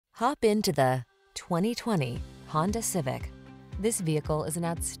Hop into the 2020 Honda Civic. This vehicle is an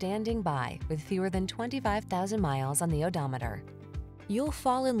outstanding buy with fewer than 25,000 miles on the odometer. You'll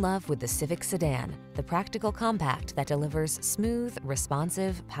fall in love with the Civic sedan, the practical compact that delivers smooth,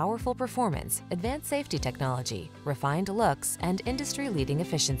 responsive, powerful performance, advanced safety technology, refined looks, and industry-leading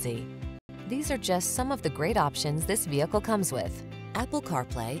efficiency. These are just some of the great options this vehicle comes with: Apple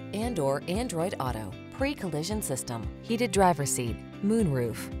CarPlay and/or Android Auto, pre-collision system, heated driver's seat,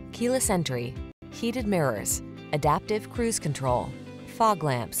 moonroof, keyless entry, heated mirrors, adaptive cruise control, fog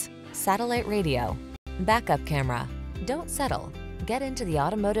lamps, satellite radio, backup camera. Don't settle. Get into the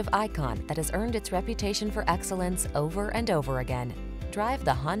automotive icon that has earned its reputation for excellence over and over again. Drive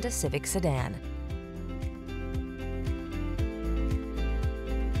the Honda Civic sedan.